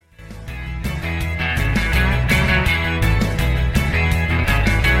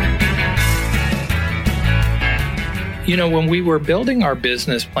When we were building our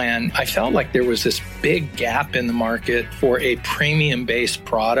business plan, I felt like there was this big gap in the market for a premium-based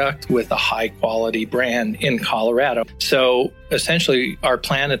product with a high-quality brand in Colorado. So essentially, our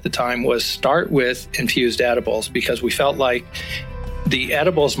plan at the time was start with infused edibles because we felt like the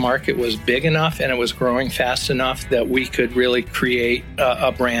edibles market was big enough and it was growing fast enough that we could really create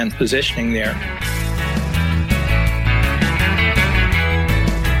a brand positioning there.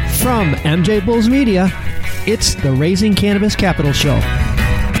 From MJ Bulls Media, it's the Raising Cannabis Capital Show.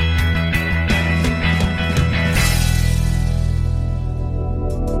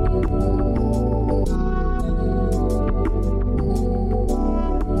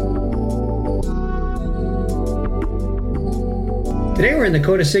 Today we're in the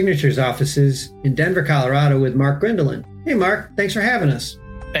Coda Signatures offices in Denver, Colorado with Mark Grindelin. Hey Mark, thanks for having us.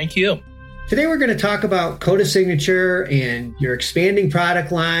 Thank you. Today we're going to talk about Coda Signature and your expanding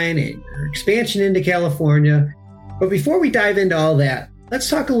product line and your expansion into California. But before we dive into all that, let's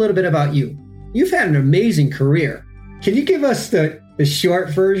talk a little bit about you. You've had an amazing career. Can you give us the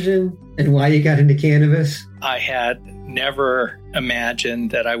short version and why you got into cannabis? I had never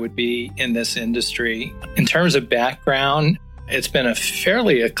imagined that I would be in this industry. In terms of background, it's been a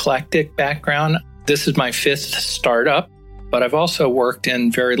fairly eclectic background. This is my fifth startup. But I've also worked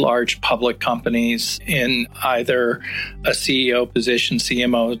in very large public companies in either a CEO position,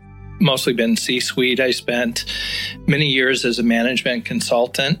 CMO, mostly been C-suite. I spent many years as a management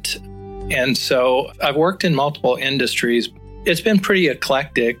consultant. And so I've worked in multiple industries. It's been pretty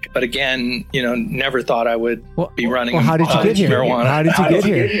eclectic, but again, never thought I would be running how did you get here? Marijuana. How did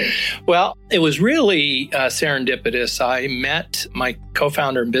you get here? Well, it was really serendipitous. I met my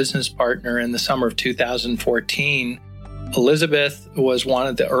co-founder and business partner in the summer of 2014. Elizabeth was one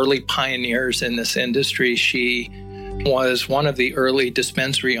of the early pioneers in this industry. She was one of the early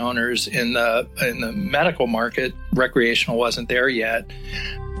dispensary owners in the medical market. Recreational wasn't there yet.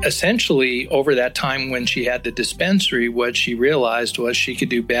 Essentially, over that time when she had the dispensary, what she realized was she could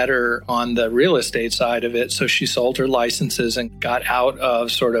do better on the real estate side of it. So she sold her licenses and got out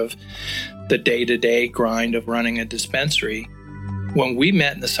of sort of the day-to-day grind of running a dispensary. When we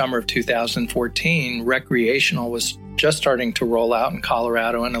met in the summer of 2014, recreational was just starting to roll out in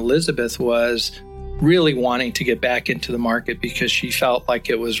Colorado, and Elizabeth was really wanting to get back into the market because she felt like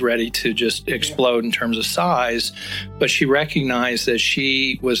it was ready to just explode in terms of size. But she recognized that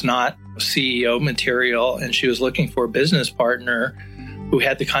she was not CEO material, and she was looking for a business partner who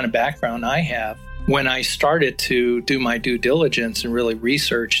had the kind of background I have. When I started to do my due diligence and really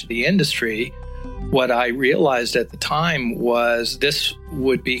research the industry, what I realized at the time was this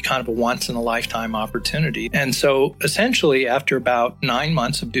would be kind of a once-in-a-lifetime opportunity. And so essentially, after about 9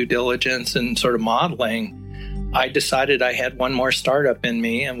 months of due diligence and sort of modeling, I decided I had one more startup in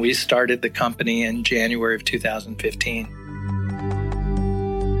me, and we started the company in January of 2015.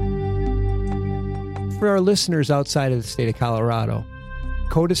 For our listeners outside of the state of Colorado,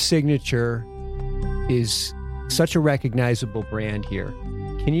 Coda Signature is such a recognizable brand here.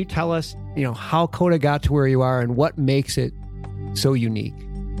 Can you tell us, how Coda got to where you are and what makes it so unique?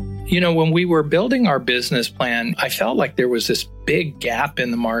 When we were building our business plan, I felt like there was this big gap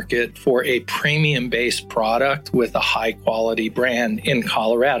in the market for a premium-based product with a high-quality brand in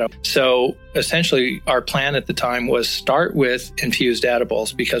Colorado. So essentially, our plan at the time was start with infused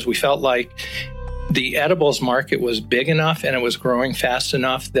edibles because we felt like the edibles market was big enough and it was growing fast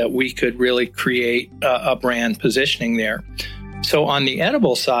enough that we could really create a brand positioning there. So on the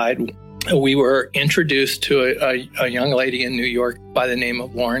edible side, we were introduced to a young lady in New York by the name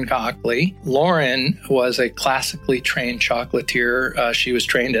of Lauren Cockley. Lauren was a classically trained chocolatier. She was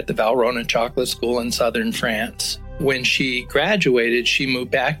trained at the Valrhona Chocolate School in southern France. When she graduated, she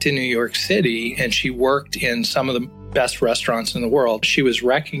moved back to New York City and she worked in some of the best restaurants in the world. She was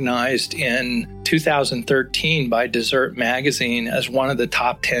recognized in 2013 by Dessert Magazine as one of the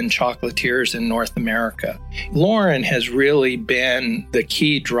top 10 chocolatiers in North America. Lauren has really been the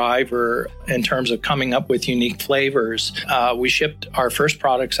key driver in terms of coming up with unique flavors. We shipped our first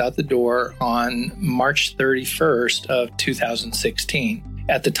products out the door on March 31st of 2016.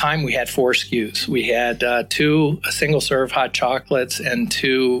 At the time, we had 4 SKUs. We had 2 single-serve hot chocolates and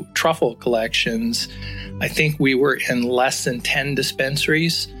 2 truffle collections. I think we were in less than 10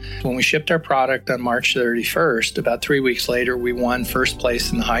 dispensaries. When we shipped our product on March 31st, about 3 weeks later, we won first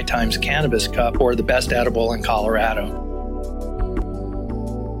place in the High Times Cannabis Cup for the best edible in Colorado.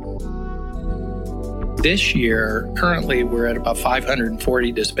 This year, currently, we're at about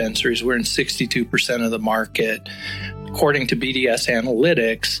 540 dispensaries. We're in 62% of the market. According to BDS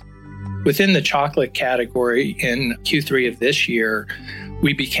Analytics, within the chocolate category in Q3 of this year,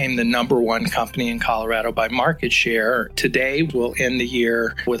 we became the #1 company in Colorado by market share. Today, we'll end the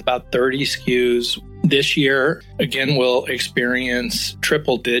year with about 30 SKUs. This year, again, we'll experience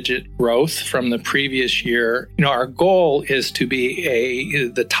triple-digit growth from the previous year. Our goal is to be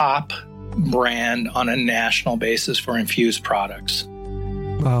the top brand on a national basis for infused products.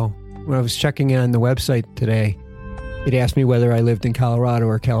 Wow. When I was checking in on the website today, it asked me whether I lived in Colorado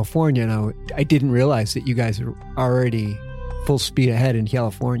or California, and I didn't realize that you guys are already full speed ahead in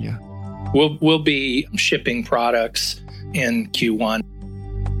California. We'll be shipping products in Q1.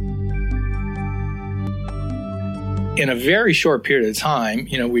 In a very short period of time,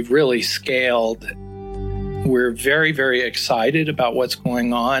 we've really scaled. We're very, very excited about what's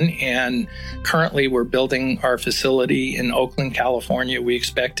going on. And currently we're building our facility in Oakland, California. We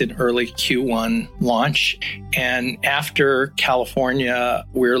expect an early Q1 launch. And after California,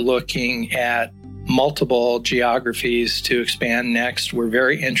 we're looking at multiple geographies to expand next. We're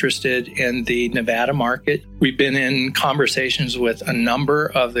very interested in the Nevada market. We've been in conversations with a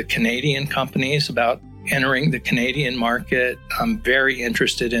number of the Canadian companies about entering the Canadian market. I'm very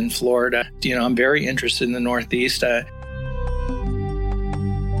interested in Florida. I'm very interested in the Northeast.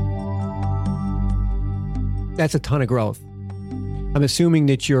 That's a ton of growth. I'm assuming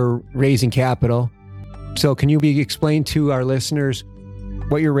that you're raising capital. So can you explain to our listeners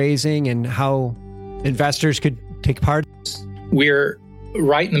what you're raising and how investors could take part? We're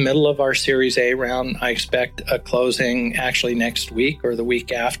right in the middle of our Series A round. I expect a closing actually next week or the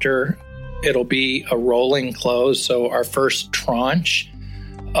week after. It'll be a rolling close, so our first tranche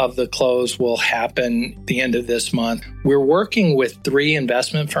of the close will happen at the end of this month. We're working with 3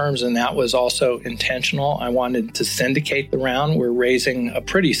 investment firms, and that was also intentional. I wanted to syndicate the round. We're raising a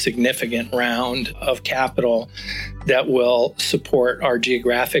pretty significant round of capital that will support our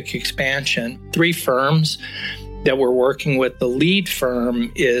geographic expansion. 3 firms that we're working with. The lead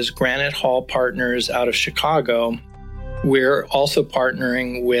firm is Granite Hall Partners out of Chicago. We're also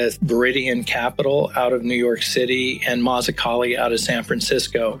partnering with Viridian Capital out of New York City and Mazzucchelli out of San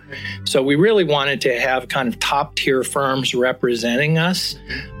Francisco. So we really wanted to have kind of top tier firms representing us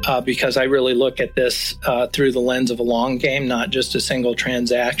because I really look at this through the lens of a long game, not just a single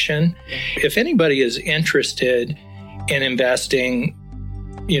transaction. If anybody is interested in investing,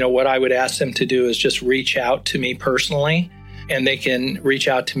 what I would ask them to do is just reach out to me personally. And they can reach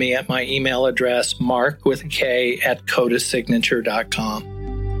out to me at my email address,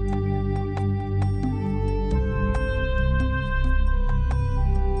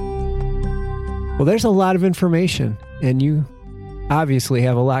 mark@codasignature.com. Well, there's a lot of information, and you obviously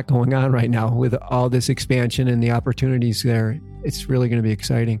have a lot going on right now with all this expansion and the opportunities there. It's really going to be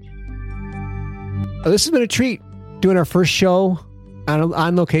exciting. Well, this has been a treat, doing our first show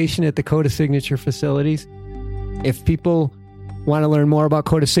on location at the Coda Signature facilities. If people want to learn more about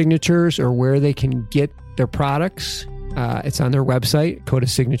Coda Signatures or where they can get their products, it's on their website,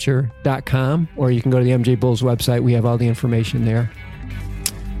 codasignature.com, or you can go to the MJ Bulls website. We have all the information there.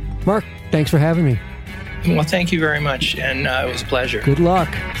 Mark, thanks for having me. Well, thank you very much, and it was a pleasure. Good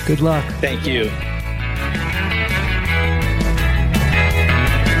luck. Good luck. Thank you.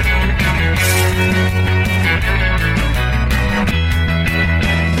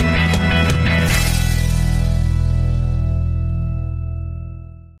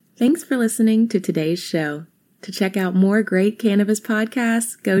 Thanks for listening to today's show. To check out more great cannabis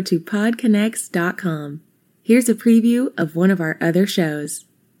podcasts, go to podconnects.com. Here's a preview of one of our other shows.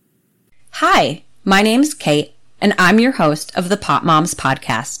 Hi, my name's Kate, and I'm your host of the Pop Moms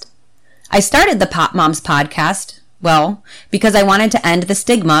Podcast. I started the Pop Moms Podcast, because I wanted to end the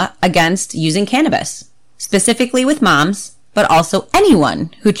stigma against using cannabis, specifically with moms, but also anyone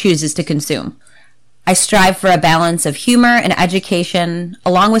who chooses to consume. I strive for a balance of humor and education,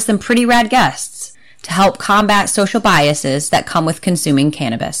 along with some pretty rad guests, to help combat social biases that come with consuming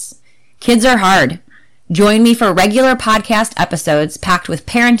cannabis. Kids are hard. Join me for regular podcast episodes packed with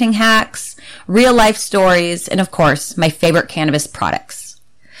parenting hacks, real-life stories, and of course, my favorite cannabis products.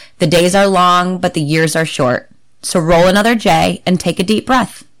 The days are long, but the years are short. So roll another J and take a deep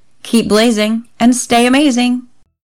breath. Keep blazing and stay amazing.